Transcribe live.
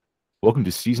Welcome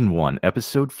to Season 1,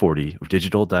 Episode 40 of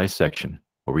Digital Dissection,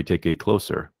 where we take a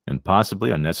closer and possibly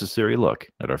unnecessary look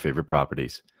at our favorite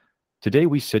properties. Today,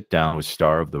 we sit down with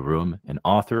star of The Room and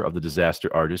author of The Disaster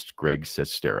Artist, Greg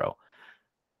Sestero.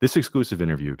 This exclusive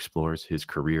interview explores his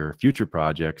career, future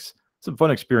projects, some fun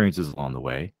experiences along the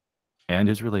way, and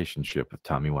his relationship with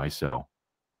Tommy Wiseau.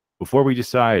 Before we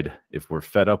decide if we're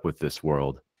fed up with this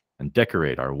world and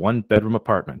decorate our one-bedroom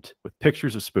apartment with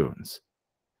pictures of spoons,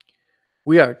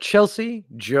 we are Chelsea,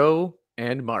 Joe,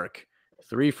 and Mark,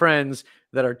 three friends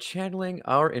that are channeling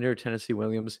our inner Tennessee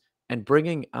Williams and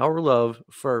bringing our love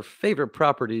for our favorite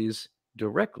properties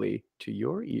directly to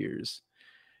your ears.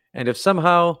 And if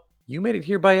somehow you made it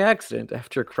here by accident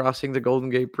after crossing the Golden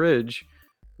Gate Bridge,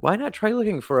 why not try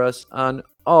looking for us on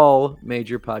all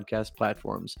major podcast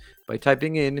platforms by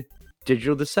typing in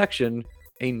Digital Dissection,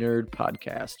 a nerd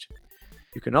podcast.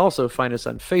 You can also find us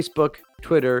on Facebook,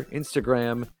 Twitter,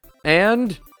 Instagram,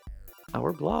 and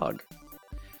our blog.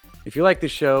 If you like the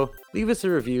show, leave us a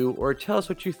review or tell us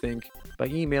what you think by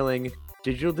emailing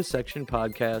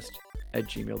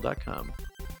digitaldissectionpodcast@gmail.com.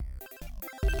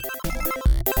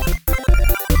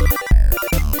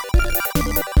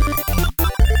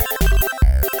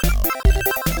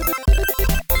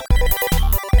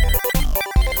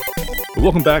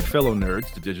 Welcome back, fellow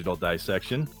nerds, to Digital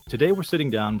Dissection. Today we're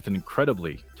sitting down with an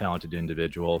incredibly talented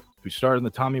individual who starred in the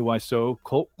Tommy Wiseau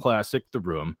cult classic, The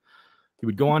Room. He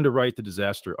would go on to write The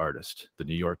Disaster Artist, the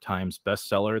New York Times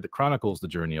bestseller that chronicles the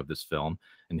journey of this film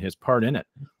and his part in it.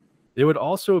 It would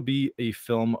also be a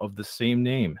film of the same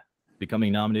name,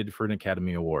 becoming nominated for an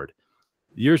Academy Award.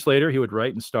 Years later, he would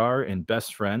write and star in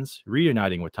Best Friends,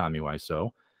 reuniting with Tommy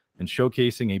Wiseau and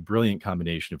showcasing a brilliant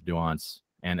combination of nuance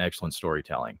and excellent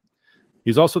storytelling.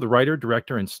 He's also the writer,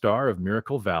 director, and star of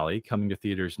Miracle Valley, coming to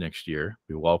theaters next year.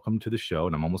 We welcome to the show,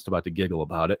 and I'm almost about to giggle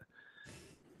about it,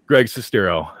 Greg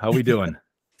Sestero. How we doing?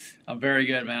 I'm very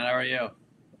good, man. How are you?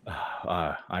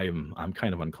 I'm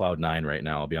kind of on cloud nine right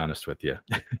now, I'll be honest with you.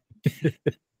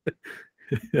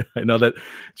 I know that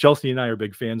Chelsea and I are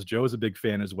big fans. Joe is a big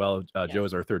fan as well. Joe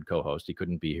is our third co-host. He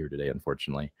couldn't be here today,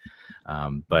 unfortunately.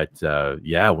 But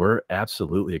we're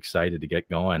absolutely excited to get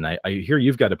going. I hear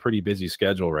you've got a pretty busy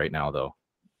schedule right now, though.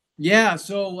 Yeah.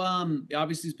 So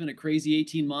obviously it's been a crazy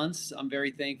 18 months. I'm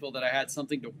very thankful that I had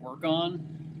something to work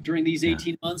on during these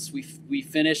 18 months. We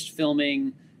finished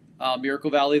filming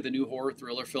Miracle Valley, the new horror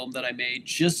thriller film that I made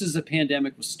just as the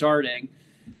pandemic was starting.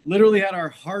 Literally had our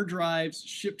hard drives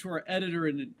shipped to our editor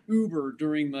in an Uber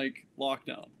during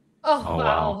lockdown. Oh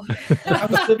wow.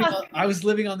 I was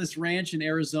living on this ranch in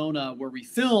Arizona where we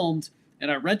filmed, and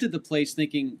I rented the place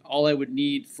thinking all I would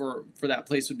need for that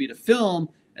place would be to film.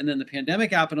 And then the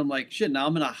pandemic happened. I'm like, shit, now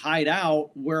I'm going to hide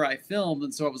out where I filmed.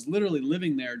 And so I was literally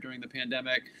living there during the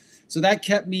pandemic. So that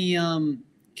kept me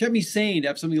sane to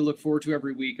have something to look forward to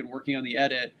every week and working on the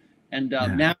edit. And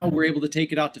now we're able to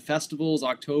take it out to festivals.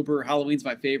 October, Halloween's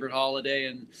my favorite holiday,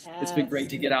 and It's been great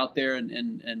to get out there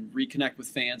and reconnect with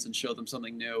fans and show them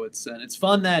something new. It's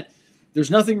fun that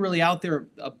there's nothing really out there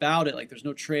about it. Like there's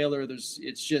no trailer.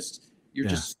 It's just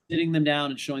just sitting them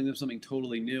down and showing them something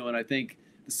totally new. And I think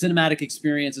the cinematic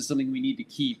experience is something we need to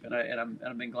keep. And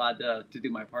I've been glad to do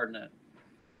my part in it.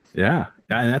 Yeah,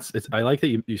 and I like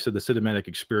that you said the cinematic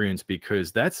experience,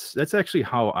 because that's actually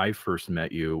how I first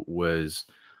met you, was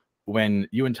when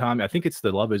you and Tommy, I think it's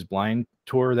the Love is Blind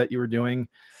tour that you were doing.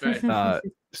 Right.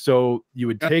 So you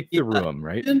would take The Room,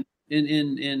 right?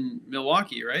 In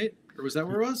Milwaukee, right? Or was that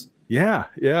where it was? Yeah.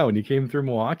 When you came through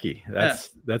Milwaukee,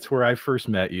 that's where I first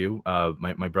met you.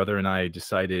 My brother and I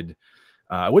decided,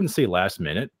 I wouldn't say last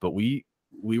minute, but we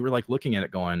were like looking at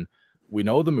it going, we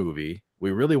know the movie.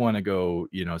 We really want to go,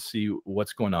 see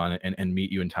what's going on and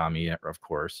meet you and Tommy, of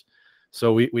course.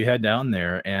 So we head down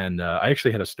there, and I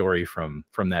actually had a story from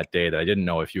that day that I didn't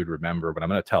know if you'd remember, but I'm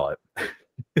going to tell it.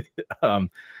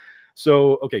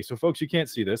 So folks, you can't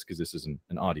see this because this isn't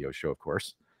an audio show, of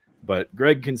course, but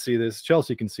Greg can see this,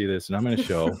 Chelsea can see this, and I'm going to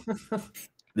show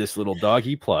this little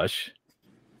doggy plush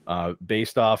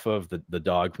based off of the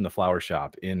dog from the flower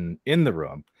shop in The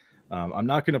Room. I'm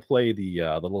not going to play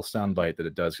the little sound bite that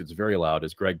it does. It's very loud,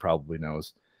 as Greg probably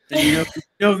knows. And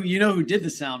you know who did the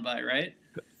sound bite, right?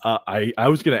 I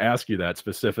was going to ask you that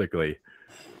specifically.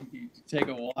 You take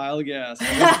a wild guess.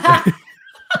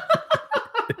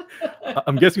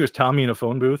 I'm guessing it was Tommy in a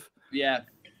phone booth. Yeah.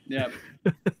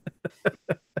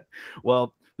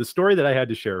 Well, the story that I had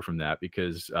to share from that,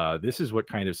 because this is what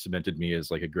kind of cemented me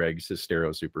as like a Greg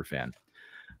Sestero super fan,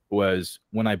 was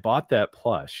when I bought that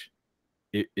plush,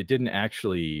 it didn't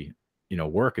actually,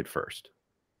 work at first.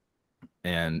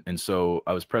 And so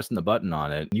I was pressing the button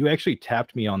on it. You actually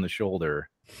tapped me on the shoulder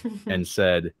and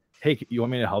said, hey, you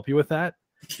want me to help you with that?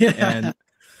 Yeah.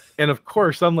 And of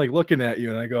course, I'm like looking at you,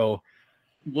 and I go,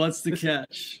 What's the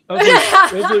catch? I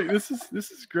was like,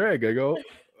 this is Greg. I go,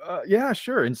 yeah,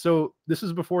 sure. And so this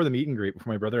is before the meet and greet,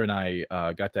 before my brother and I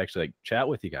got to actually like chat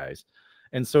with you guys.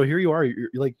 And so here you are,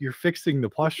 you're fixing the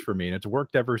plush for me, and it's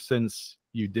worked ever since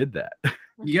you did that.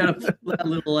 You gotta pull that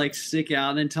little like stick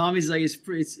out, and then Tommy's like,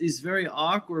 it's very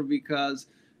awkward because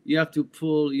you have to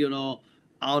pull,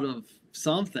 out of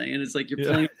something, and it's like you're Yeah.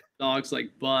 playing with the dog's like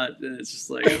butt, and it's just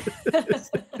like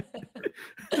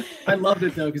I loved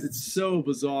it though because it's so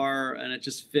bizarre and it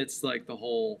just fits like the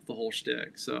whole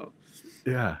shtick. So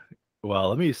Yeah. Well,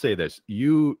 let me say this.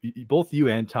 Both you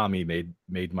and Tommy made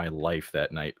my life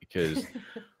that night, because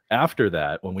after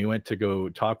that, when we went to go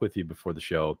talk with you before the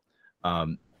show,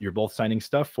 you're both signing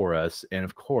stuff for us. And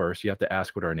of course, you have to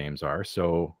ask what our names are.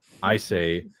 So I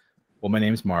say, well, my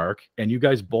name's Mark. And you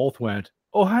guys both went,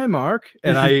 oh, hi, Mark.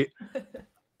 And I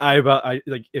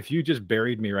like, if you just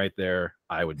buried me right there,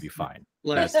 I would be fine.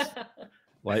 like,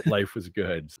 Life was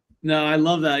good. no, I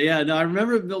love that. Yeah, no, I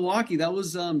remember Milwaukee. That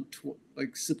was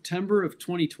like September of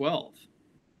 2012.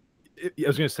 I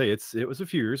was going to say it was a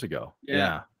few years ago.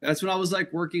 Yeah. That's when I was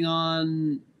like working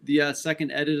on the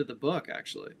second edit of the book,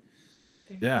 actually.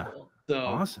 Yeah. So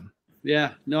Awesome.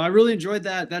 yeah, no, I really enjoyed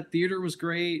that. That theater was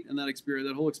great, and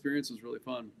that whole experience was really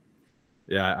fun.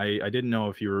 Yeah, I didn't know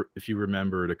if you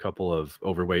remembered a couple of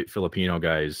overweight Filipino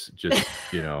guys just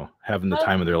having the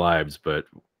time of their lives, but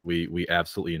we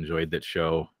absolutely enjoyed that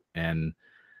show. And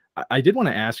I did want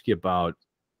to ask you about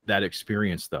that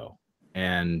experience though,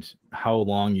 and how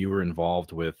long you were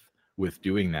involved with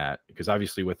doing that, because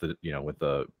obviously with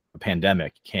the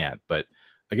pandemic you can't. But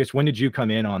I guess, when did you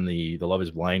come in on the Love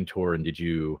Is Blind tour, and did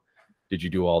you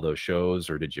do all those shows,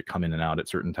 or did you come in and out at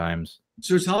certain times?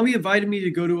 So Tommy invited me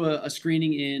to go to a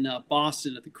screening in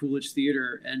Boston at the Coolidge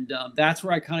Theater, and that's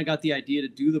where I kind of got the idea to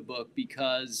do the book,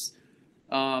 because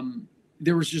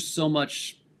there was just so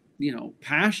much,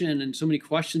 passion and so many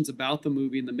questions about the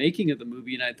movie and the making of the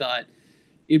movie, and I thought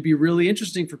it'd be really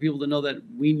interesting for people to know that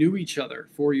we knew each other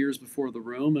 4 years before The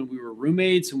Room, and we were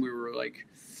roommates, and we were like,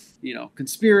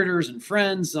 conspirators and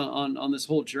friends on this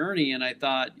whole journey. And I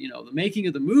thought, the making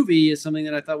of the movie is something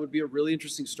that I thought would be a really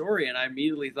interesting story. And I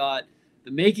immediately thought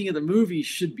the making of the movie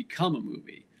should become a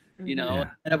movie,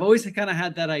 Yeah. and I've always kind of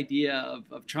had that idea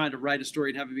of trying to write a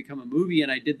story and have it become a movie.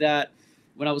 And I did that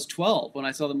when I was 12, when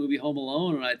I saw the movie Home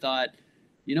Alone. And I thought,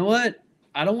 you know what?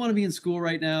 I don't want to be in school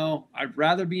right now. I'd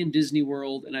rather be in Disney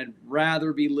World, and I'd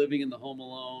rather be living in the Home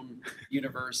Alone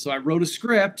universe. So I wrote a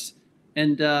script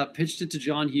and pitched it to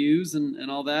John Hughes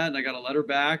and all that. And I got a letter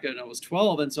back, and I was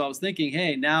 12. And so I was thinking,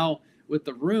 hey, now with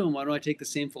The Room, why don't I take the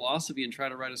same philosophy and try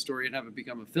to write a story and have it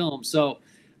become a film? So,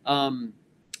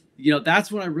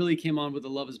 that's when I really came on with the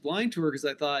Love Is Blind tour, because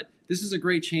I thought this is a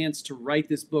great chance to write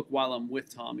this book while I'm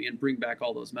with Tommy and bring back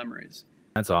all those memories.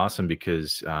 That's awesome,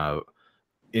 because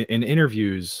in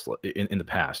interviews in the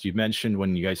past, you mentioned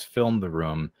when you guys filmed The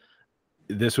Room,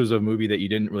 this was a movie that you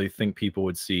didn't really think people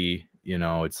would see.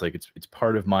 It's like it's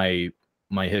part of my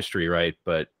history, right?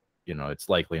 But it's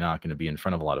likely not going to be in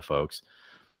front of a lot of folks.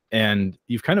 And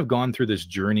you've kind of gone through this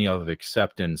journey of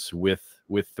acceptance with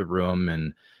The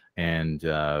Room, and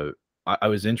I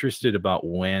was interested about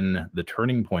when the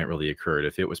turning point really occurred.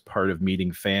 If it was part of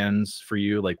meeting fans for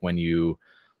you, like when you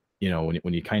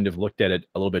kind of looked at it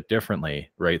a little bit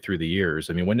differently, right, through the years.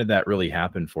 I mean, when did that really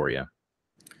happen for you?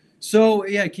 So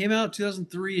yeah, it came out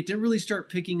 2003. It didn't really start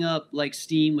picking up like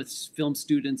steam with film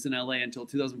students in LA until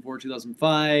 2004,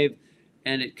 2005.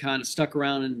 And it kind of stuck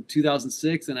around in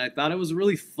 2006. And I thought it was a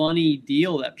really funny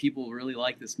deal that people really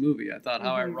liked this movie. I thought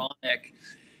how ironic.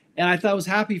 And I thought I was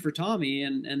happy for Tommy.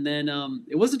 And then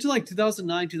it wasn't until like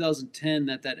 2009, 2010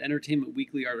 that Entertainment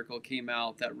Weekly article came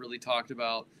out that really talked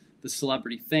about the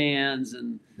celebrity fans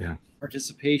and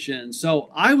participation. So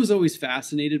I was always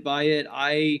fascinated by it.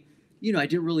 I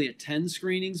didn't really attend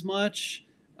screenings much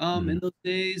in those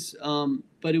days.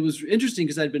 But it was interesting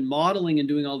because I'd been modeling and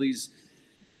doing all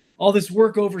this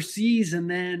work overseas. And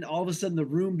then all of a sudden The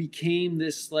Room became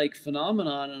this like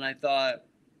phenomenon. And I thought,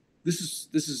 this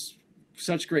is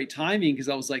such great timing, because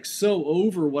I was like so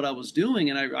over what I was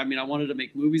doing. And I wanted to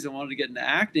make movies. I wanted to get into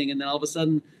acting. And then all of a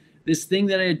sudden, this thing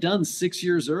that I had done 6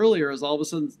 years earlier is all of a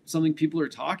sudden something people are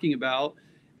talking about.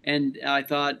 And I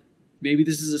thought, maybe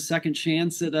this is a second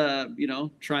chance at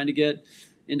trying to get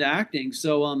into acting.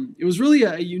 So it was really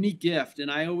a unique gift,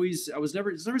 and it's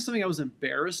never something I was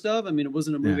embarrassed of. I mean, it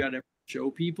wasn't a movie I'd ever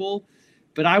show people,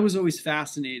 but I was always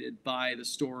fascinated by the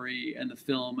story and the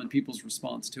film and people's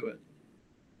response to it.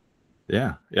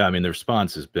 Yeah. I mean, the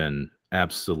response has been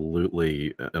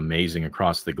absolutely amazing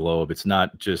across the globe. It's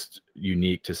not just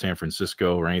unique to San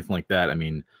Francisco or anything like that. I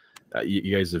mean,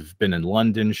 you guys have been in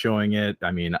London showing it.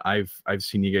 I mean, I've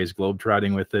seen you guys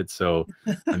globetrotting with it. So,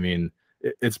 I mean,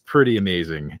 it's pretty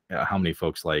amazing how many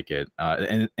folks like it.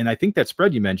 And I think that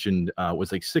spread you mentioned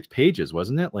was like 6 pages,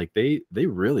 wasn't it? Like they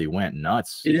really went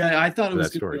nuts. Yeah, I thought it for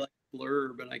was that going to be story. like a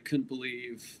blurb, and I couldn't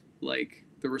believe like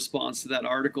the response to that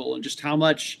article and just how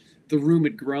much the room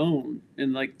had grown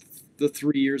in like the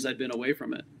 3 years I'd been away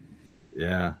from it.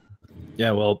 Yeah.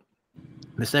 Yeah. Well,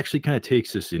 this actually kind of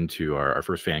takes us into our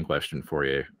first fan question for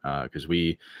you, because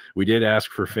we did ask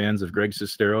for fans of Greg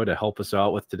Sestero to help us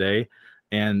out with today.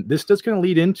 And this does kind of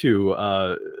lead into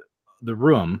the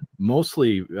room,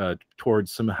 mostly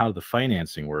towards some of how the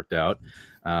financing worked out.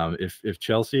 If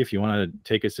Chelsea, if you want to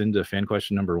take us into fan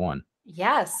question number 1.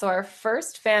 Yes. So our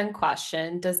first fan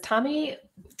question, does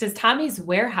Tommy's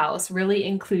warehouse really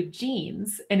include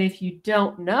jeans? And if you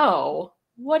don't know,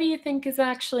 what do you think is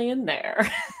actually in there?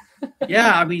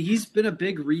 Yeah, I mean, he's been a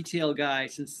big retail guy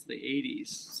since the 80s.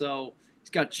 So he's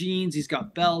got jeans, he's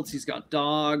got belts, he's got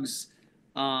dogs.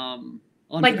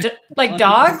 Like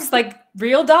dogs? Like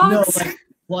real dogs? No, like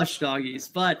plush doggies.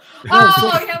 But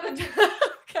oh, yeah,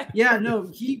 okay. Yeah, no,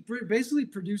 he basically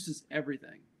produces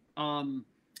everything.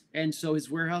 And so his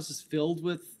warehouse is filled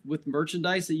with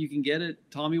merchandise that you can get at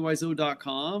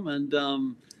TommyWiseau.com.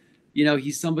 And you know,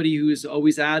 he's somebody who is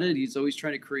always at it. He's always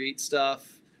trying to create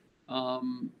stuff.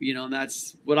 You know, and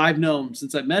that's what I've known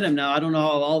since I met him. Now, I don't know how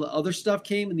all the other stuff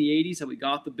came in the 80s, how we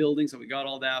got the buildings, how we got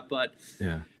all that, but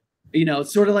Yeah. you know,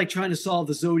 it's sort of like trying to solve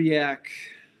the Zodiac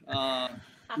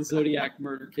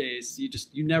murder case.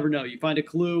 You never know. You find a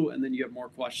clue and then you have more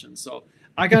questions. So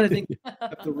I kind of think what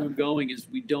kept the room going is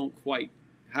we don't quite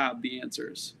have the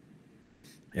answers.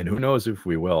 And who knows if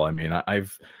we will. I mean,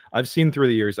 I've seen through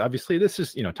the years, obviously this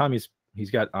is, you know,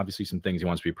 he's got obviously some things he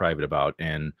wants to be private about.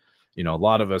 And, you know, a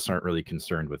lot of us aren't really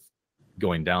concerned with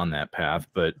going down that path,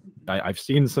 but I've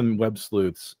seen some web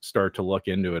sleuths start to look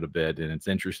into it a bit, and it's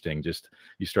interesting. Just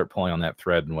you start pulling on that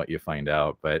thread and what you find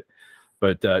out. But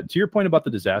to your point about the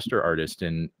disaster artist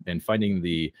and finding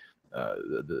the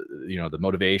you know, the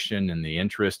motivation and the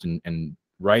interest in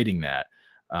writing that,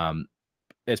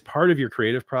 as part of your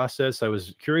creative process, I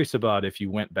was curious about if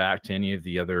you went back to any of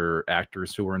the other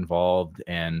actors who were involved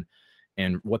and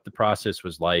what the process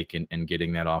was like in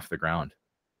getting that off the ground.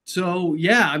 So,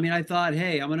 yeah, I mean, I thought,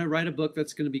 hey, I'm going to write a book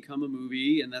that's going to become a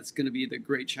movie, and that's going to be the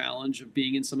great challenge of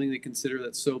being in something they consider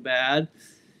that's so bad,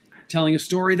 telling a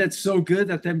story that's so good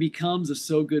that then becomes a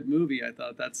so good movie. I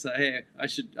thought that's, hey, I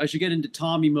should get into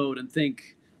Tommy mode and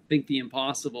think the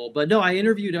impossible. But no, I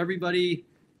interviewed everybody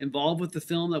involved with the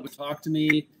film that would talk to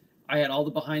me. I had all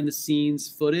the behind the scenes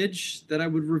footage that I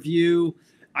would review.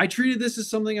 I treated this as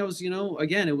something I was, you know,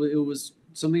 again, it was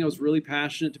something I was really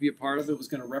passionate to be a part of. It was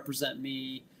going to represent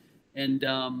me. And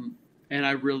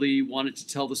I really wanted to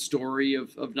tell the story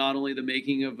of not only the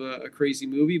making of a crazy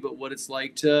movie, but what it's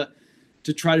like to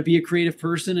try to be a creative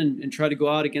person and try to go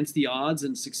out against the odds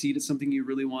and succeed at something you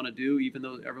really want to do, even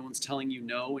though everyone's telling you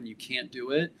no and you can't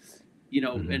do it. You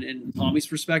know, and in Tommy's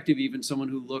perspective, even someone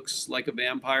who looks like a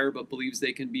vampire but believes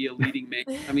they can be a leading man.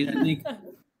 I mean, I think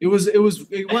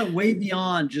it went way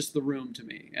beyond just the room to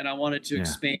me, and I wanted to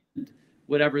expand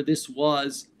whatever this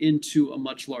was into a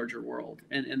much larger world,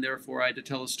 and therefore I had to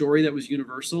tell a story that was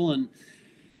universal, and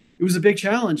it was a big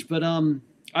challenge, but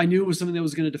I knew it was something that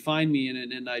was going to define me,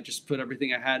 and I just put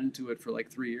everything I had into it for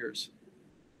like 3 years.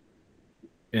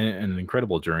 And an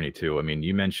incredible journey too. I mean,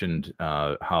 you mentioned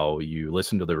how you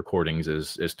listened to the recordings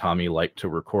as Tommy liked to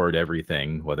record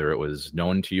everything, whether it was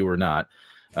known to you or not.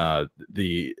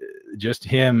 Just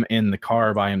him in the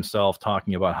car by himself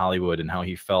talking about Hollywood and how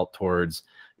he felt towards,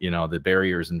 you know, the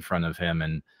barriers in front of him,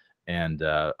 and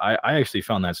I actually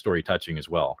found that story touching as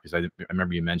well, because I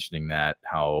remember you mentioning that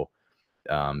how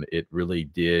it really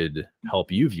did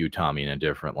help you view Tommy in a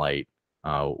different light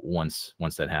once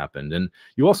that happened. And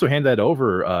you also hand that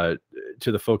over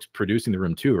to the folks producing the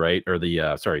room too, right? Or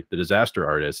the disaster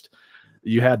artist.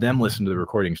 You had them listen to the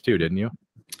recordings too, didn't you?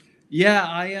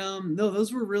 Yeah, no,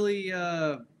 those were really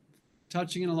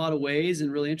touching in a lot of ways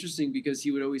and really interesting, because he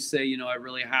would always say, you know, I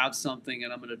really have something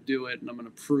and I'm going to do it and I'm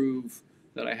going to prove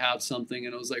that I have something.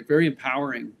 And it was like very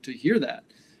empowering to hear that.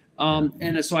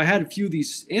 And so I had a few of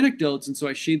these anecdotes, and so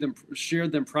I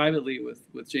shared them privately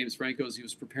with James Franco as he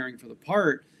was preparing for the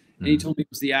part. And he told me it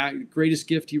was the greatest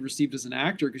gift he received as an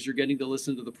actor, because you're getting to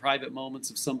listen to the private moments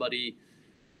of somebody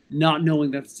not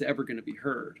knowing that it's ever going to be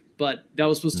heard. But that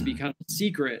was supposed to be kind of a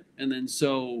secret. And then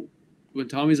so when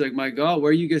Tommy's like, my God,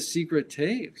 where you get secret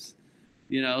tapes?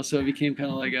 You know, so it became kind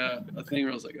of like a thing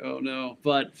where I was like, oh no.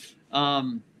 But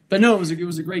But no, it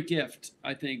was a great gift,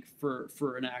 I think,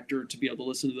 for an actor to be able to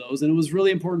listen to those. And it was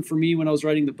really important for me when I was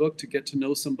writing the book to get to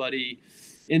know somebody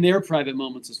in their private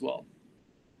moments as well.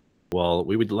 Well,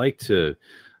 we would like to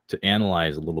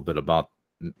analyze a little bit about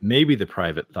maybe the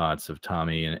private thoughts of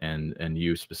Tommy and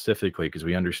you specifically, because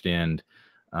we understand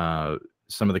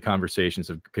some of the conversations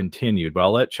have continued. But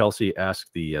I'll let Chelsea ask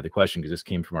the question, because this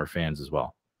came from our fans as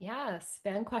well. Yes,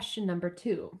 fan question number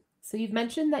 2. So you've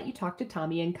mentioned that you talk to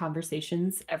Tommy in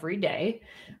conversations every day.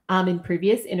 In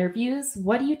previous interviews,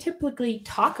 what do you typically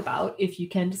talk about, if you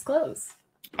can disclose?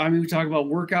 I mean, we talk about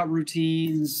workout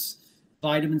routines,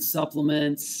 vitamin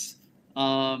supplements,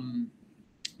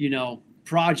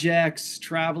 projects,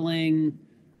 traveling.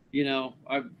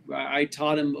 I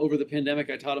taught him over the pandemic.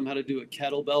 I taught him how to do a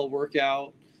kettlebell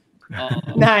workout.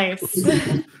 Nice.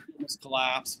 Almost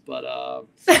collapsed, but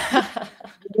we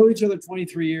know each other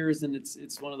 23 years, and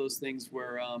it's one of those things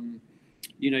where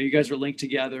you guys are linked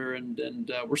together,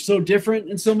 and we're so different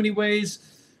in so many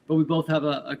ways, but we both have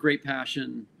a great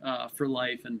passion for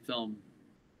life and film.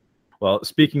 Well,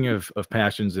 speaking of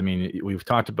passions, I mean, we've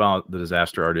talked about The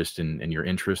Disaster Artist and your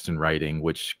interest in writing,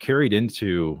 which carried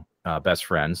into Best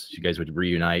Friends. You guys would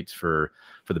reunite for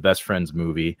the Best Friends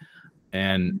movie.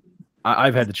 And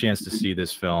I've had the chance to see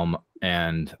this film,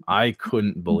 and I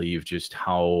couldn't believe just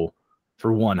how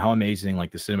amazing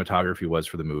like the cinematography was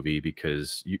for the movie,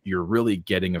 because you're really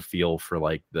getting a feel for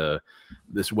like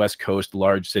this West Coast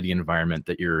large city environment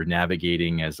that you're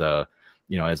navigating as a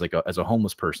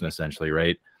homeless person, essentially,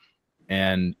 right?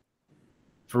 And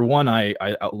for one, I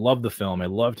loved the film. I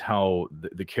loved how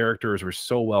the characters were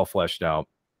so well fleshed out.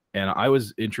 And I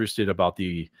was interested about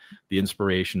the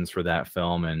inspirations for that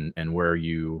film and where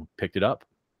you picked it up.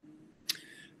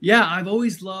 Yeah, I've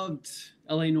always loved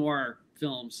LA noir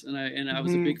films, and I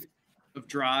was a big fan of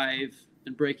Drive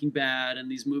and Breaking Bad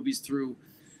and these movies through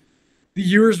the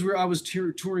years where I was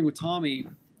touring with Tommy.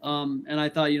 And I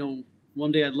thought,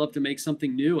 one day I'd love to make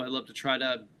something new. I'd love to try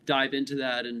to dive into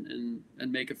that and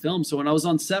make a film. So when I was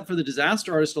on set for The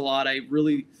Disaster Artist a lot, I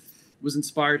really was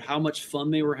inspired how much fun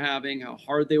they were having, how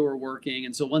hard they were working.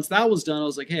 And so once that was done, I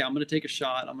was like, hey, I'm going to take a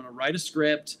shot. I'm going to write a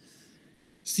script,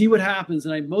 see what happens.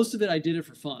 And most of it, I did it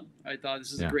for fun. I thought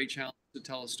this is a great challenge to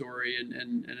tell a story,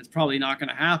 and it's probably not going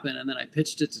to happen. And then I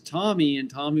pitched it to Tommy, and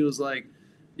Tommy was like,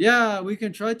 yeah, we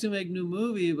can try to make a new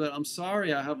movie, but I'm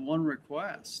sorry, I have one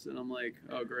request. And I'm like,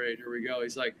 oh, great, here we go.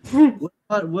 He's like,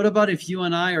 what about if you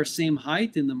and I are same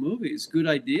height in the movies? Good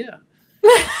idea.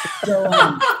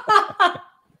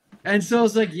 And so I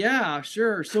was like, yeah,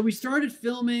 sure. So we started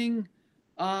filming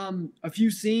a few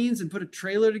scenes and put a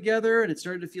trailer together, and it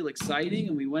started to feel exciting.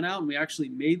 And we went out and we actually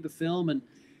made the film, and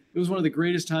it was one of the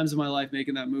greatest times of my life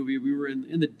making that movie. We were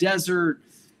in the desert,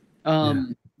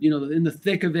 in the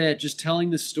thick of it, just telling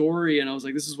the story. And I was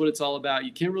like, this is what it's all about.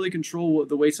 You can't really control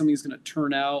the way something's going to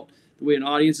turn out, the way an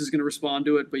audience is going to respond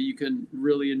to it, but you can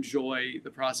really enjoy the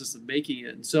process of making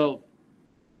it. And so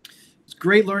it's a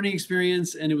great learning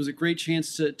experience, and it was a great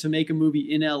chance to make a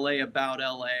movie in LA about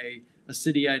LA, a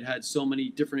city I'd had so many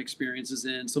different experiences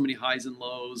in, so many highs and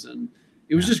lows. And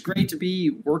it was just great to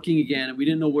be working again. And we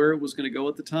didn't know where it was going to go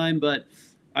at the time, but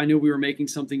I knew we were making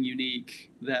something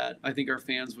unique that I think our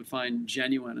fans would find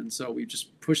genuine. And so we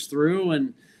just pushed through,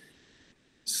 and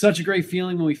such a great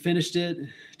feeling when we finished it,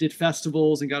 did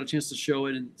festivals and got a chance to show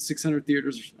it in 600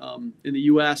 theaters in the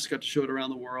US, got to show it around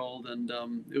the world. And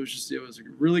it was a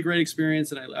really great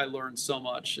experience. And I learned so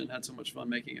much and had so much fun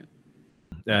making it.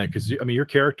 Because your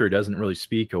character doesn't really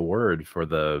speak a word for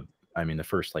the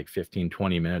first like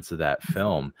 15-20 minutes of that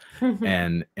film.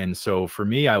 and so for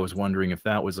me, I was wondering if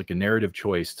that was like a narrative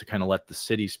choice to kind of let the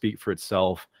city speak for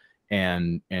itself,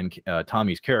 and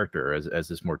Tommy's character as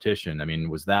this mortician. I mean,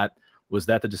 was that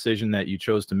the decision that you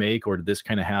chose to make, or did this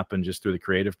kind of happen just through the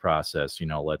creative process?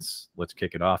 Let's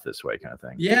kick it off this way kind of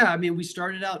thing. Yeah, I mean, we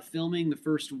started out filming the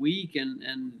first week,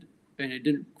 and I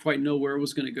didn't quite know where it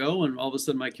was going to go, and all of a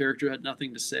sudden my character had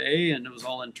nothing to say, and it was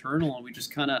all internal, and we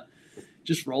just kind of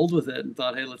rolled with it and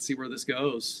thought, hey, let's see where this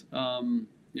goes.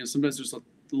 Sometimes there's a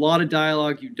lot of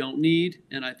dialogue you don't need,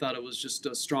 and I thought it was just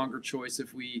a stronger choice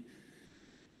if we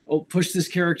push this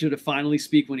character to finally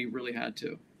speak when he really had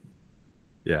to.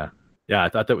 Yeah, I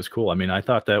thought that was cool. I mean, I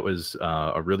thought that was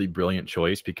a really brilliant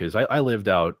choice, because I lived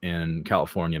out in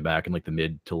California back in like the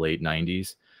mid to late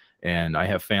 90s, and I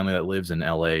have family that lives in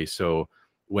LA. So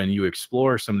when you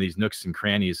explore some of these nooks and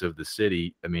crannies of the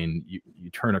city, I mean, you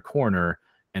turn a corner,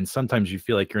 and sometimes you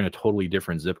feel like you're in a totally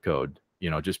different zip code,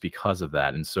 just because of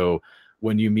that. And so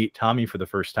when you meet Tommy for the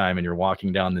first time and you're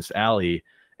walking down this alley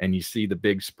and you see the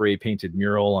big spray painted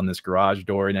mural on this garage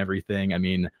door and everything, I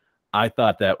mean, I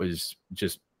thought that was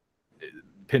just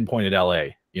pinpointed LA.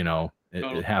 You know, it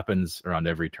Totally. happens around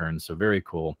every turn. So very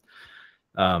cool.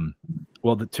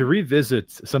 Well, to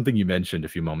revisit something you mentioned a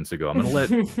few moments ago, I'm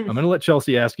gonna let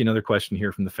Chelsea ask you another question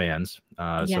here from the fans.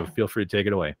 So Yeah. feel free to take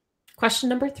it away. Question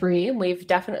number 3, and we've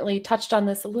definitely touched on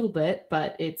this a little bit,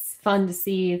 but it's fun to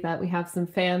see that we have some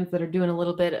fans that are doing a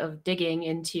little bit of digging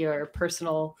into your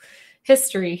personal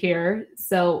history here.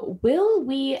 So, will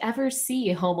we ever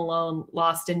see Home Alone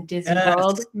Lost in Disney Yes.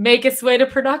 World make its way to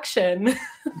production?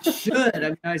 Should.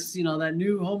 I mean, that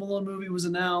new Home Alone movie was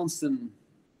announced, and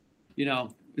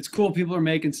it's cool people are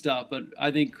making stuff, but I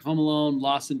think Home Alone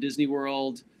Lost in Disney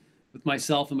World with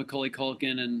myself and Macaulay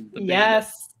Culkin and the band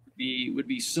Yes. would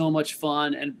be so much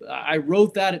fun. And I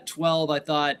wrote that at 12. I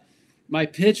thought my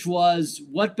pitch was,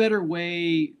 what better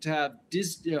way to have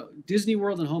Disney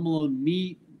World and Home Alone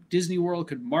meet? Disney World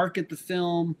could market the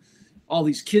film. All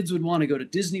these kids would want to go to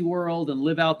Disney World and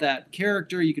live out that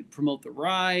character. You could promote the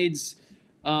rides,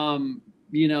 and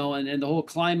the whole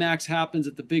climax happens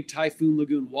at the big Typhoon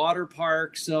Lagoon water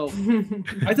park. So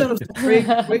I thought it was a great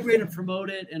way to promote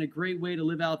it and a great way to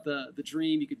live out the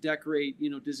dream. You could decorate,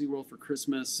 Disney World for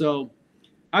Christmas. So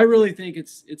I really think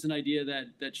it's an idea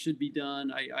that should be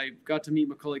done. I got to meet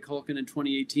Macaulay Culkin in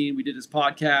 2018. We did his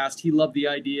podcast. He loved the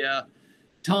idea.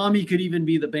 Tommy could even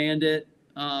be the bandit.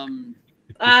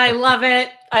 I love it.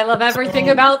 I love everything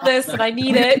about this, and I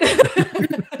need it.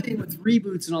 With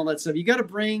reboots and all that stuff, you got to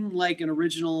bring like an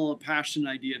original, passionate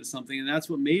idea to something, and that's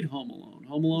what made Home Alone.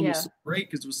 Home Alone was so great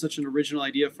because it was such an original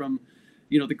idea from,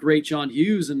 the great John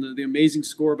Hughes and the amazing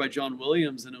score by John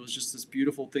Williams, and it was just this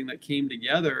beautiful thing that came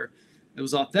together. It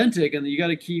was authentic, and you got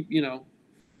to keep,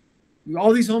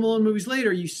 all these Home Alone movies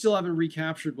later, you still haven't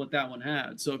recaptured what that one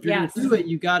had. So if you're going to do it,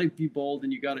 you got to be bold,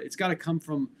 and it's got to come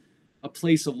from a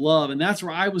place of love, and that's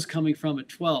where I was coming from at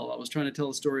 12. I was trying to tell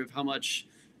a story of how much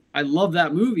I love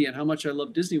that movie and how much I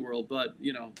love Disney World, but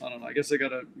I don't know. I guess I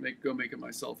gotta go make it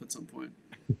myself at some point.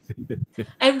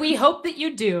 And we hope that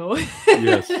you do.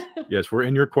 Yes, we're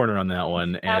in your corner on that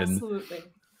one. And absolutely.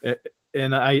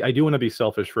 And I do want to be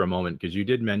selfish for a moment, because you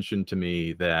did mention to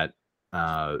me that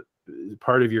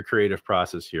part of your creative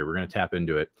process here, we're going to tap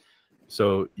into it.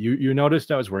 So you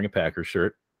noticed I was wearing a Packers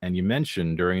shirt, and you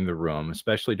mentioned during the room,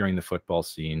 especially during the football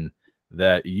scene,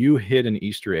 that you hid an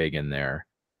Easter egg in there.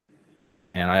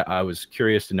 And I was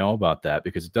curious to know about that,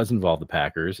 because it does involve the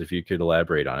Packers. If you could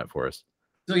elaborate on it for us.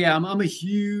 So yeah, I'm a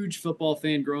huge football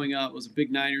fan growing up. I was a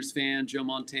big Niners fan, Joe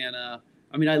Montana.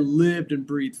 I mean, I lived and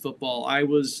breathed football. I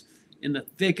was in the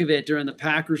thick of it during the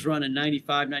Packers run in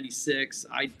 95, 96.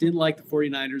 I didn't like the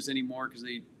 49ers anymore because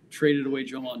they traded away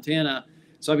Joe Montana.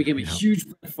 So I became a huge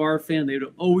Brett Favre fan. They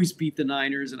would always beat the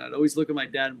Niners, and I'd always look at my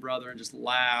dad and brother and just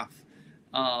laugh.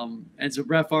 And so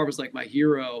Brett Favre was like my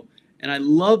hero. And I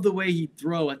love the way he'd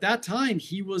throw. At that time,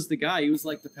 he was the guy. He was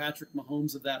like the Patrick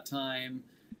Mahomes of that time.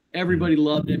 Everybody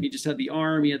loved him. He just had the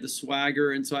arm. He had the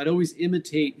swagger. And so I'd always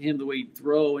imitate him, the way he'd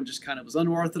throw, and just kind of was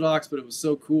unorthodox, but it was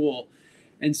so cool.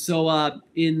 And so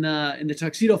in the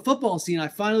tuxedo football scene, I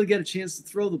finally get a chance to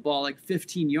throw the ball like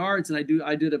 15 yards. And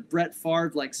I did a Brett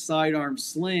Favre like sidearm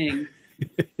sling.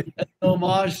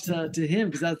 Homage to him,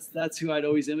 because that's who I'd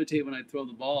always imitate when I throw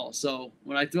the ball. So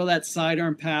when I throw that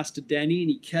sidearm pass to Denny and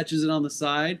he catches it on the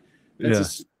side, that's a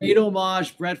straight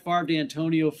homage, Brett Favre to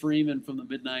Antonio Freeman from the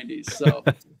mid-90s. So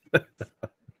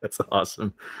that's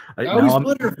awesome. I always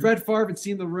wonder if Brett Favre had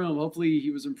seen the room. Hopefully he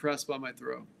was impressed by my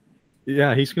throw.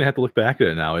 Yeah, he's going to have to look back at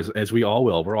it now, as we all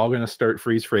will. We're all going to start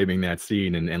freeze framing that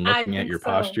scene and looking at your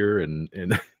posture and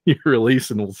your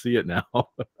release, and we'll see it now.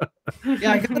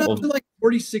 Yeah, I got up to like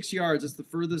 46 yards. That's the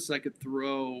furthest I could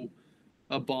throw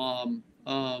a bomb.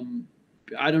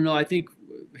 I don't know. I think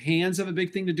hands have a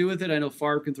big thing to do with it. I know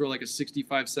Favre can throw like a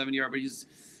 65, 70 yard, but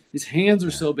his hands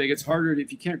are so big. It's harder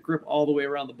if you can't grip all the way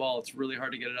around the ball. It's really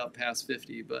hard to get it up past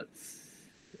 50. But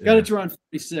got it to around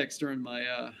 46 during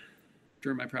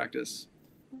my practice.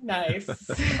 Nice.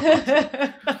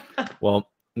 Well,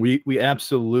 we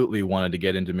absolutely wanted to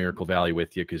get into Miracle Valley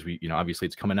with you, because we, obviously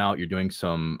it's coming out. You're doing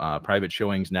some private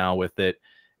showings now with it.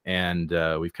 And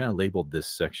we've kind of labeled this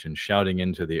section Shouting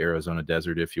into the Arizona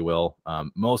Desert, if you will,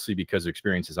 mostly because of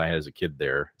experiences I had as a kid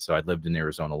there. So I lived in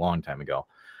Arizona a long time ago.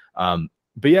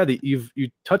 But yeah, you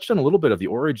touched on a little bit of the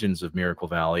origins of Miracle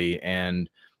Valley, and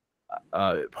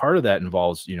part of that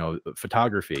involves,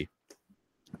 photography.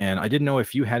 And I didn't know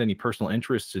if you had any personal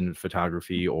interests in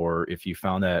photography, or if you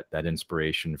found that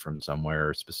inspiration from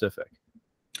somewhere specific.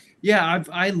 Yeah,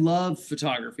 I love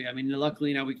photography. I mean,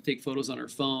 luckily now we can take photos on our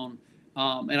phone,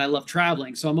 and I love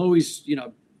traveling. So I'm always,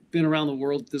 been around the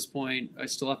world at this point. I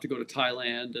still have to go to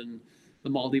Thailand and the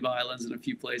Maldives Islands and a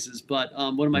few places. But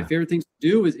one of my favorite things to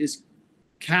do is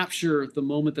capture the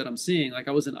moment that I'm seeing. Like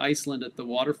I was in Iceland at the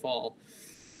waterfall,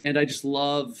 and I just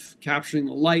love capturing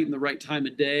the light and the right time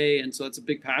of day. And so that's a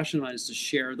big passion of mine, is to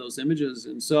share those images.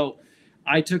 And so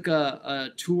I took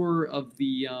a tour of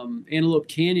the Antelope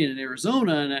Canyon in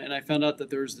Arizona, and I found out that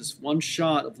there was this one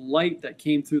shot of light that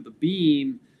came through the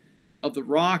beam of the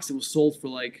rocks and was sold for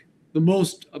like the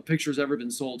most a picture's ever been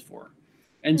sold for.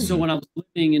 And so when I was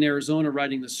living in Arizona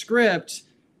writing the script,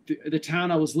 the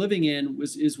town I was living in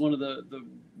is one of the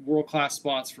world-class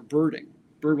spots for bird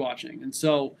watching. And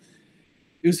so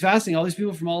it was fascinating. All these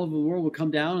people from all over the world would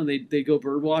come down, and they go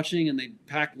bird watching, and they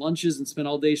pack lunches and spend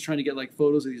all days trying to get like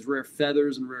photos of these rare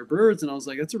feathers and rare birds. And I was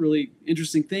like, that's a really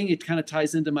interesting thing. It kind of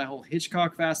ties into my whole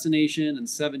Hitchcock fascination and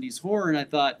 70s horror. And I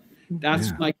thought,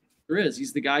 that's what my character is.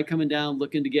 He's the guy coming down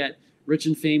looking to get rich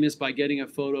and famous by getting a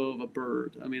photo of a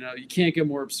bird. I mean, you can't get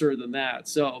more absurd than that.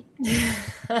 So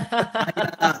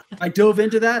I dove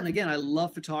into that. And again, I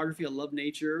love photography. I love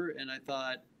nature. And I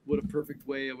thought, what a perfect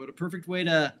way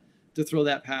to throw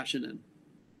that passion in.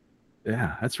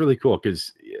 Yeah, that's really cool,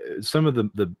 because some of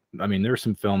I mean, there are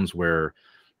some films where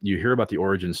you hear about the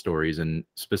origin stories, and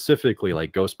specifically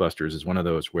like Ghostbusters is one of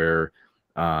those where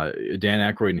Dan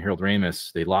Aykroyd and Harold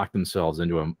Ramis, they locked themselves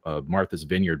into a Martha's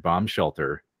Vineyard bomb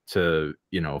shelter to,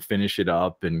 finish it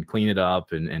up and clean it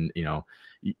up. And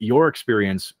your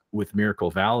experience with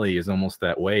Miracle Valley is almost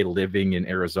that way, living in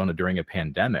Arizona during a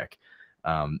pandemic.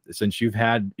 Since you've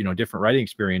had, different writing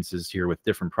experiences here with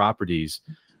different properties,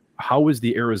 how was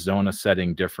the Arizona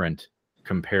setting different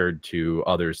compared to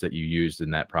others that you used in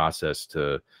that process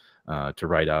to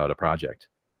write out a project?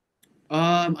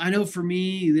 I know for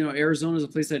me, Arizona is a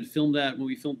place I had filmed at when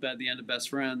we filmed at the end of Best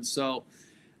Friends. So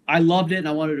I loved it, and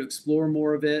I wanted to explore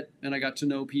more of it. And I got to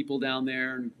know people down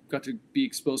there and got to be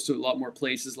exposed to a lot more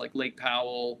places like Lake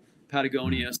Powell,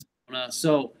 Patagonia, Sedona.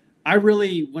 So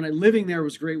when living there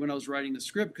was great when I was writing the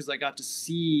script, because I got to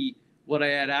see what I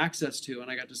had access to, and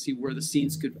I got to see where the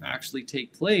scenes could actually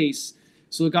take place.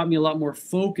 So it got me a lot more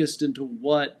focused into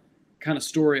what kind of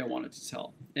story I wanted to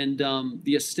tell. And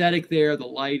the aesthetic there, the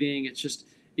lighting,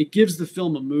 it gives the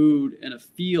film a mood and a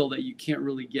feel that you can't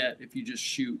really get if you just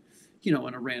shoot, in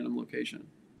a random location.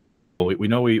 We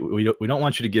know we don't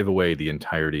want you to give away the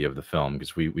entirety of the film,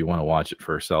 because we want to watch it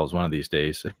for ourselves one of these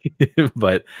days.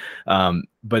 but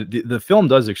the film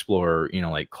does explore,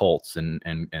 like cults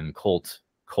and cult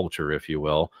culture, if you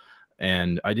will.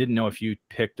 And I didn't know if you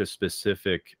picked a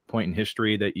specific point in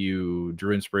history that you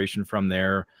drew inspiration from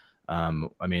there.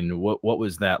 I mean, what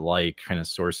was that like, kind of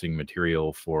sourcing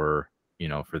material for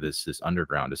this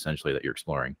underground essentially that you're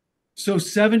exploring? So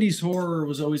 70s horror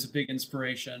was always a big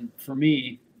inspiration for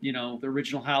me. The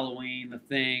original Halloween, The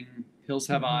Thing, Hills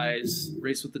Have Eyes,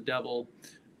 Race with the Devil.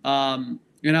 And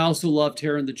I also love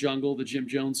Terror in the Jungle, the Jim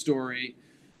Jones story,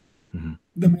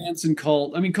 the Manson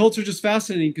cult. I mean, cults are just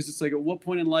fascinating, because it's like, at what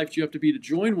point in life do you have to be to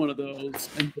join one of those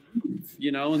and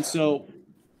believe, And so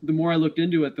the more I looked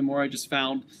into it, the more I just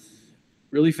found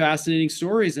really fascinating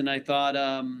stories. And I thought,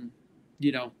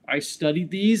 I studied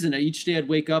these, and each day I'd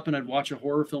wake up and I'd watch a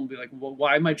horror film and be like, well,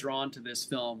 why am I drawn to this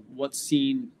film? What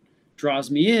scene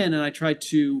draws me in? And I tried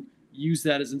to use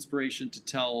that as inspiration to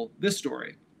tell this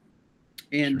story.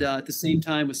 And at the same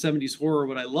time, with 70s horror,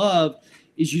 what I love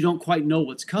is you don't quite know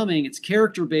what's coming. It's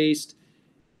character based,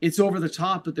 it's over the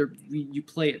top, but you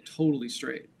play it totally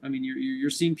straight. I mean, you're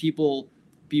seeing people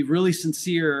be really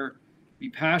sincere, be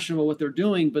passionate about what they're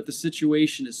doing, but the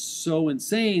situation is so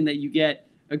insane that you get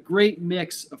a great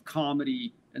mix of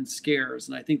comedy and scares.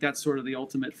 And I think that's sort of the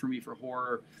ultimate for me for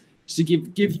horror, is to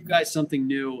give you guys something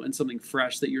new and something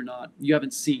fresh that you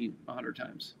haven't seen 100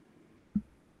 times.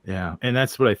 Yeah. And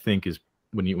that's what I think is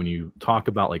when you talk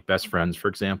about like Best Friends, for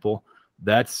example,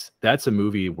 that's a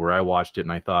movie where I watched it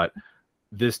and I thought,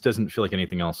 this doesn't feel like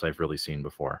anything else I've really seen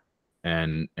before.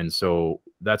 And so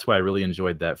that's why I really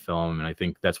enjoyed that film. And I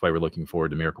think that's why we're looking forward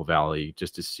to Miracle Valley,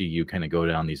 just to see you kind of go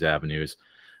down these avenues.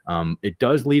 It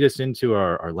does lead us into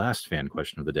our last fan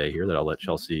question of the day here that I'll let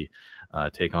Chelsea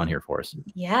take on here for us.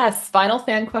 Yes, final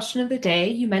fan question of the day.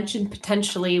 You mentioned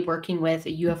potentially working with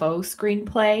a UFO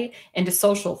screenplay and a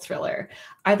social thriller.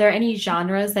 Are there any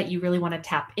genres that you really want to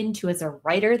tap into as a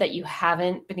writer that you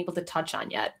haven't been able to touch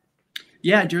on yet?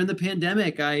 Yeah, during the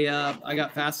pandemic, I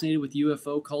got fascinated with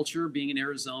UFO culture. Being in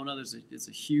Arizona, it's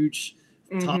a huge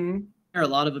topic there. A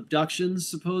lot of abductions,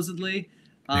 supposedly.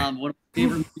 One of my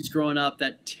favorite movies growing up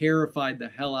that terrified the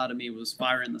hell out of me was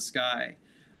Fire in the Sky.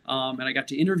 And I got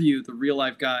to interview the real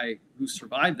life guy who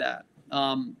survived that.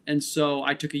 And so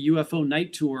I took a UFO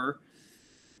night tour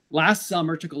last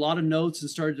summer, took a lot of notes and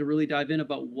started to really dive in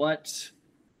about what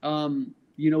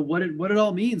what it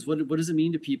all means. What does it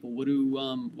mean to people?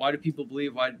 Why do people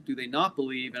believe? Why do they not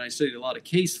believe? And I studied a lot of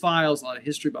case files, a lot of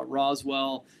history about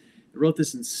Roswell. I wrote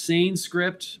this insane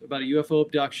script about a UFO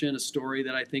abduction, a story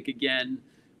that I think, again,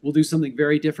 will do something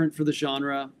very different for the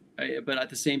genre, but at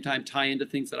the same time tie into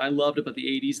things that I loved about the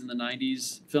 80s and the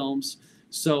 90s films.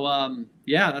 So,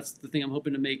 that's the thing I'm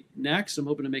hoping to make next. I'm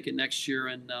hoping to make it next year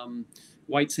in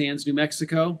White Sands, New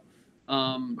Mexico.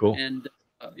 Cool. And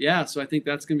so I think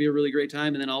that's going to be a really great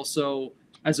time. And then also,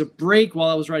 as a break, while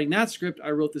I was writing that script, I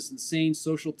wrote this insane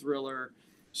social thriller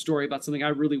story about something I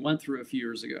really went through a few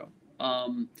years ago.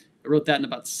 I wrote that in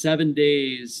about 7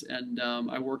 days, and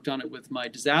I worked on it with my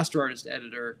disaster artist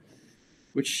editor,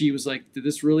 which she was like, did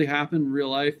this really happen in real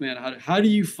life, man? How do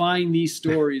you find these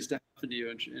stories to happen to you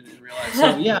in real life?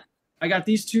 So yeah, I got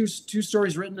these two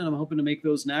stories written, and I'm hoping to make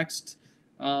those next.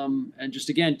 And just,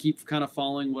 again, keep kind of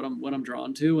following what I'm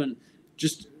drawn to. And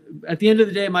just at the end of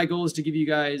the day, my goal is to give you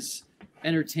guys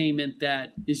entertainment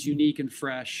that is unique and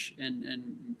fresh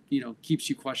and keeps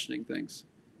you questioning things.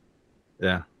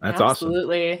 Yeah, that's awesome.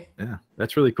 Absolutely. Yeah,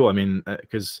 that's really cool. I mean,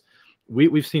 because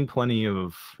we've seen plenty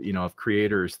of of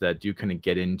creators that do kind of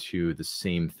get into the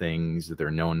same things that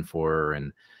they're known for,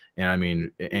 and I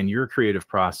mean, and your creative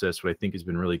process, what I think has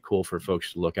been really cool for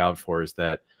folks to look out for is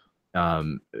that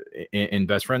in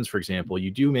Best Friends, for example, you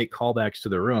do make callbacks to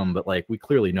the room, but like we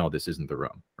clearly know this isn't the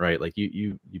room, right? Like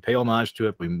you pay homage to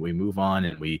it, we move on,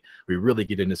 and we really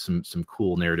get into some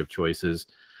cool narrative choices.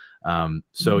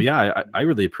 So yeah, I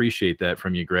really appreciate that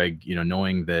from you, Greg,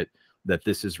 knowing that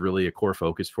this is really a core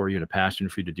focus for you and a passion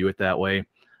for you to do it that way.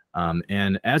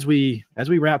 And as we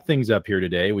wrap things up here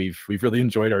today, we've really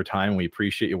enjoyed our time. We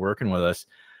appreciate you working with us.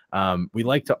 We'd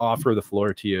like to offer the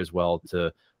floor to you as well,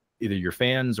 to either your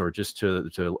fans or just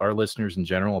to our listeners in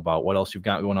general, about what else you've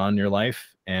got going on in your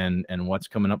life and what's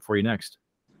coming up for you next.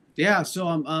 Yeah, so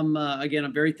I'm again,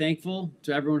 I'm very thankful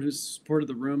to everyone who's supported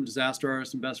the room, Disaster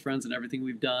Artists, and Best Friends, and everything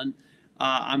we've done.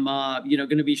 I'm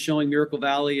going to be showing Miracle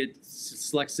Valley at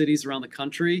select cities around the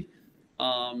country.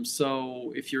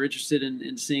 So if you're interested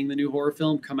in seeing the new horror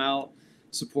film, come out,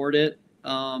 support it.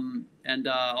 And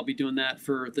I'll be doing that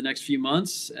for the next few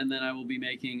months, and then I will be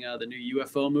making the new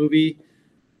UFO movie,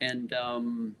 and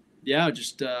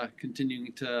just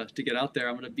continuing to get out there.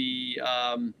 I'm going to be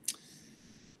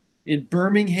in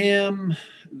Birmingham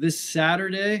this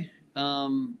Saturday,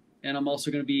 and I'm also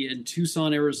going to be in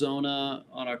Tucson, Arizona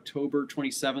on October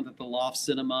 27th at the Loft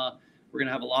Cinema. We're going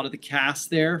to have a lot of the cast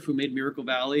there who made Miracle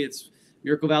Valley.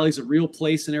 Miracle Valley is a real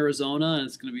place in Arizona, and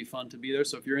it's going to be fun to be there.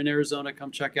 So if you're in Arizona, come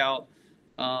check out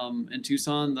in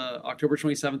Tucson, the October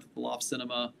 27th at the Loft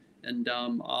Cinema. And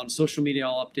on social media,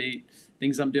 I'll update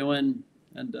things I'm doing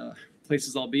and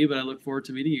places I'll be, but I look forward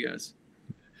to meeting you guys.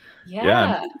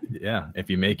 Yeah. If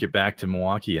you make it back to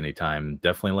Milwaukee anytime,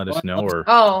 definitely let us know.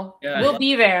 We'll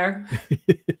be there.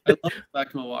 I love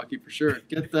back to Milwaukee for sure.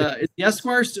 Is the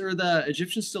Esquire or the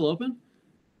Egyptian still open?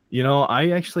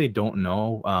 I actually don't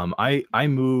know. I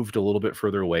moved a little bit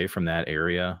further away from that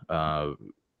area.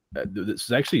 This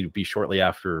is actually be shortly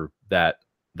after that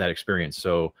experience.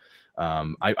 So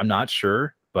I'm not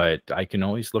sure, but I can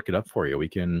always look it up for you. We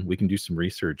can do some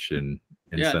research and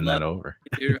send that over.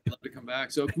 I'd love to come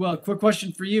back. So, well, quick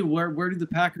question for you: Where did the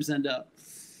Packers end up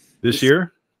this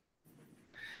year?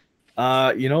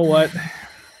 You know what?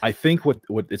 I think what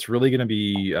it's really going to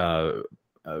be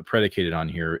predicated on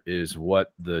here is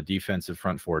what the defensive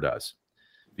front four does,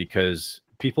 because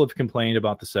people have complained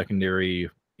about the secondary,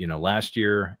 last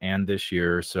year and this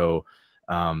year. So,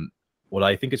 what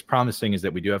I think is promising is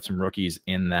that we do have some rookies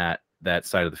in that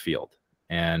side of the field.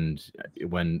 And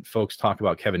when folks talk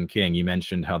about Kevin King, you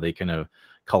mentioned how they kind of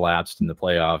collapsed in the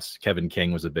playoffs. Kevin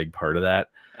King was a big part of that.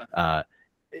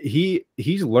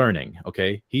 He's learning.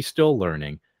 Okay. He's still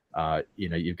learning.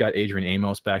 You've got Adrian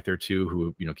Amos back there too,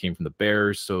 who, came from the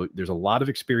Bears. So there's a lot of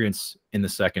experience in the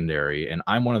secondary. And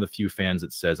I'm one of the few fans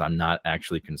that says I'm not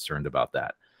actually concerned about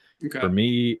that. Okay.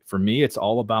 For me, it's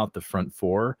all about the front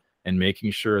four and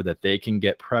making sure that they can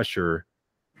get pressure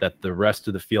that the rest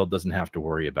of the field doesn't have to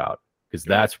worry about. Because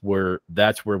that's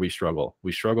where we struggle.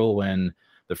 We struggle when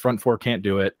the front four can't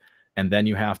do it, and then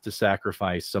you have to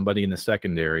sacrifice somebody in the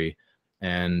secondary.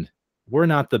 And we're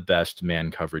not the best man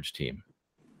coverage team.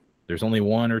 There's only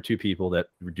one or two people that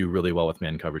do really well with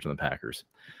man coverage on the Packers.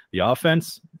 The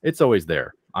offense, it's always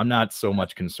there. I'm not so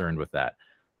much concerned with that.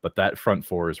 But that front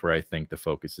four is where I think the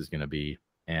focus is going to be.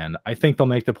 And I think they'll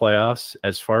make the playoffs.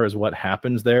 As far as what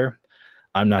happens there,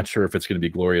 I'm not sure if it's going to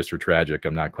be glorious or tragic.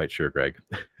 I'm not quite sure, Greg.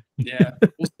 Yeah,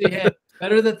 we'll see. Hey,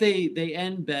 better that they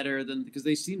end better than, because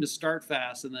they seem to start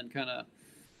fast and then kind of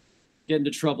get into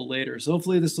trouble later. So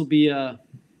hopefully this will be a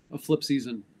flip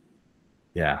season.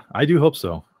 Yeah, I do hope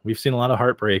so. We've seen a lot of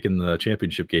heartbreak in the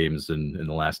championship games in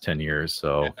the last 10 years.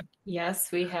 So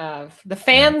Yes, we have. The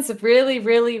fans really,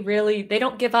 really, really, they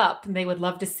don't give up, and they would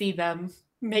love to see them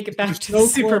make it back They're to the so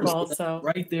Super close, Bowl. but So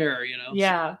right there, you know.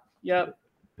 yeah, yep.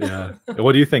 yeah.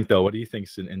 What do you think though? What do you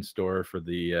think's in store for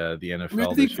the I NFL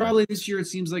think this year? probably this year it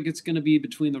seems like it's going to be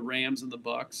between the Rams and the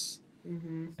Bucks.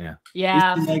 Yeah.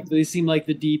 Yeah. They seem like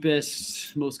the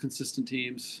deepest, most consistent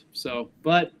teams. So,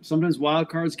 but sometimes wild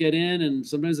cards get in, and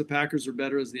sometimes the Packers are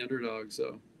better as the underdog.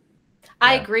 So,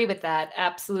 I Yeah. agree with that.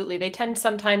 Absolutely. They tend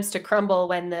sometimes to crumble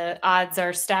when the odds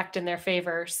are stacked in their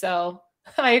favor. So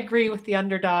I agree with the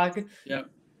underdog.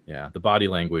 Yeah, the body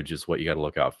language is what you got to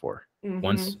look out for.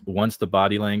 Mhm. Once the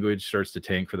body language starts to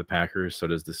tank for the Packers, so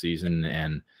does the season.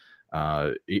 And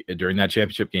during that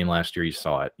championship game last year, you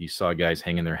saw it. You saw guys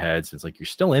hanging their heads. It's like you're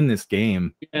still in this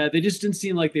game. yeah, they just didn't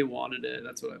seem like they wanted it.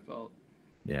 That's what I felt.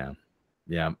 Yeah,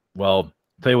 yeah. Well,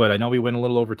 tell you what, I know we went a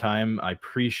little over time. I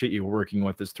appreciate you working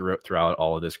with us throughout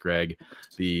all of this, Greg.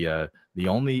 The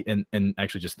only and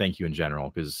actually just thank you in general,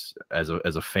 because as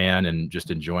a fan and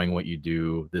just enjoying what you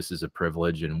do, this is a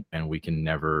privilege, and we can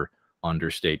never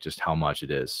understate just how much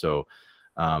it is. So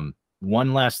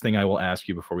one last thing I will ask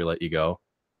you before we let you go.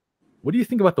 What do you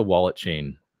think about the wallet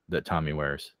chain that Tommy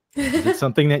wears? Is it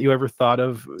something that you ever thought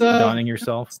of donning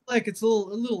yourself? It's like it's a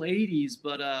little 80s,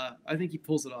 but I think he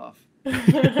pulls it off.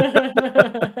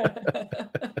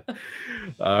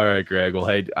 All right, Greg. Well,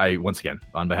 hey, I once again,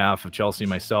 on behalf of Chelsea,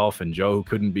 myself, and Joe, who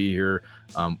couldn't be here,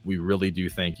 we really do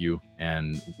thank you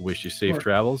and wish you safe Sure.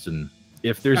 travels. And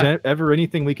if there's ever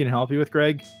anything we can help you with,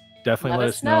 Greg, definitely let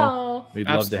us know. We'd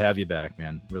love to have you back,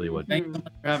 man. Really would. Thank you so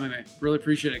much for having me. Really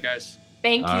appreciate it, guys.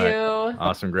 Thank All you.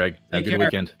 Awesome, Greg. Have a Take good care.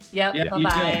 weekend. Yep. Yeah, you too.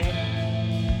 Bye-bye.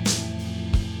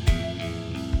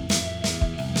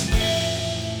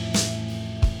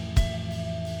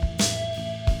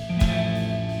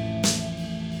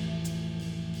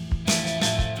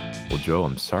 Well, Joe,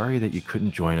 I'm sorry that you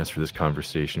couldn't join us for this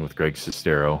conversation with Greg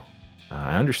Sestero.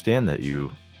 I understand that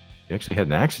you actually had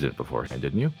an accident beforehand,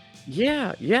 didn't you?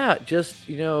 Yeah. Just,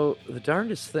 the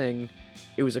darndest thing,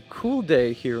 it was a cool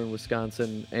day here in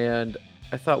Wisconsin, and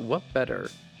I thought, what better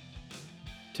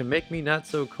to make me not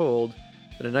so cold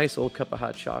than a nice old cup of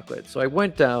hot chocolate? So I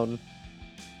went down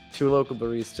to a local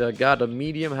barista, got a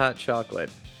medium hot chocolate,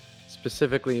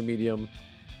 specifically a medium,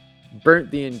 burnt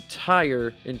the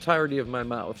entirety of my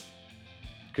mouth.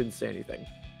 Couldn't say anything.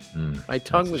 My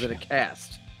tongue that's was a in a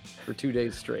cast for 2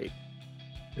 days straight.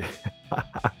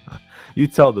 You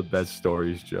tell the best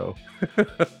stories, Joe.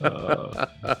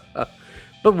 Uh,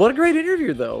 But what a great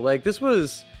interview, though. Like, this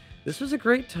was a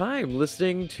great time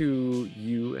listening to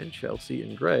you and Chelsea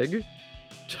and Greg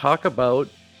talk about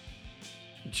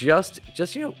just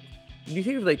you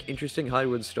think of like interesting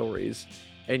Hollywood stories,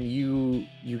 and you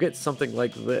get something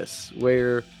like this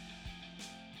where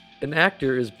an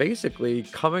actor is basically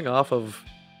coming off of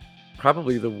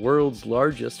probably the world's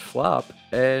largest flop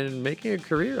and making a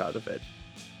career out of it.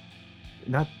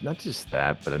 not just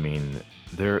that, but I mean,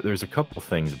 there's a couple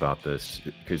things about this,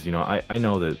 because I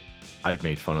know that I've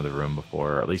made fun of The Room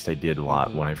before, or at least I did a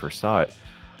lot when I first saw it.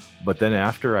 But then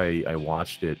after I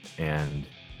watched it and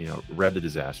read The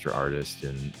Disaster Artist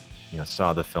and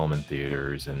saw the film in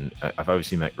theaters, and I've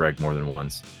obviously met Greg more than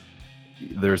once,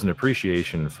 there's an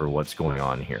appreciation for what's going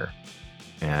on here,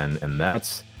 and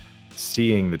that's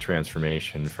seeing the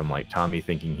transformation from like Tommy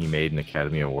thinking he made an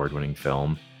Academy Award winning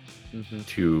film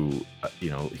to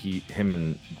him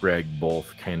and Greg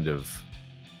both kind of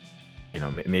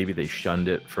maybe they shunned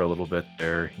it for a little bit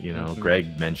there.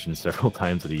 Greg mentioned several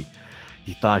times that he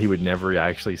thought he would never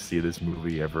actually see this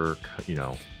movie ever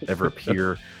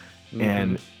appear.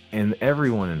 And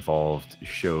everyone involved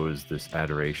shows this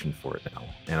adoration for it now,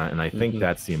 and I think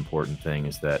that's the important thing,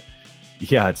 is that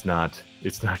it's not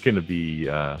going to be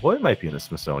it might be in the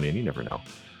Smithsonian, you never know.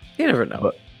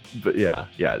 But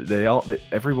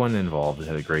everyone involved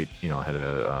had a great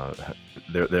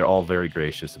they're all very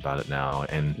gracious about it now,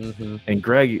 and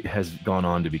Greg has gone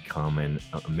on to become an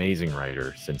amazing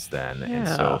writer since then. And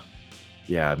so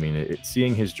I mean,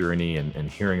 seeing his journey and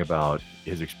hearing about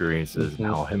his experiences and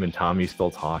how him and Tommy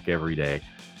still talk every day,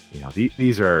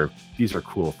 these are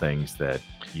cool things that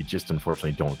you just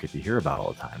unfortunately don't get to hear about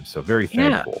all the time. So very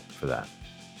thankful for that.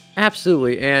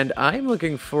 Absolutely. And I'm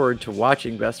looking forward to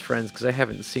watching Best Friends because I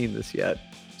haven't seen this yet.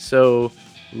 So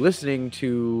listening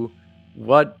to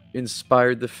what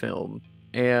inspired the film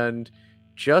and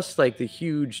just like the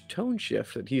huge tone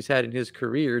shift that he's had in his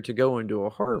career to go into a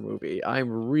horror movie,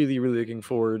 I'm really, really looking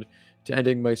forward to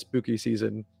ending my spooky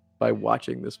season by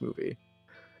watching this movie.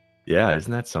 Yeah,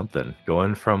 isn't that something?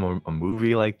 Going from a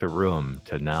movie like The Room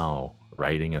to now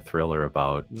writing a thriller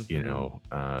about,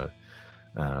 Mhm.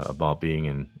 about being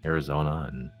in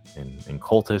Arizona and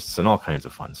cultists and all kinds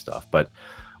of fun stuff. But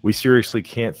we seriously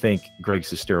can't thank Greg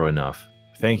Sestero enough.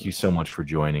 Thank you so much for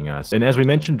joining us. And as we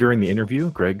mentioned during the interview,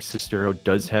 Greg Sestero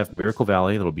does have Miracle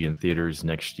Valley that'll be in theaters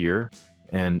next year.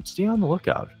 And stay on the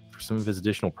lookout for some of his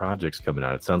additional projects coming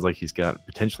out. It sounds like he's got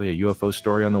potentially a UFO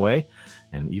story on the way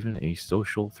and even a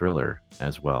social thriller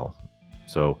as well.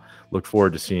 So look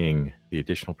forward to seeing the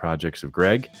additional projects of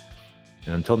Greg.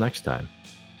 And until next time,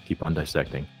 keep on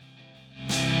dissecting.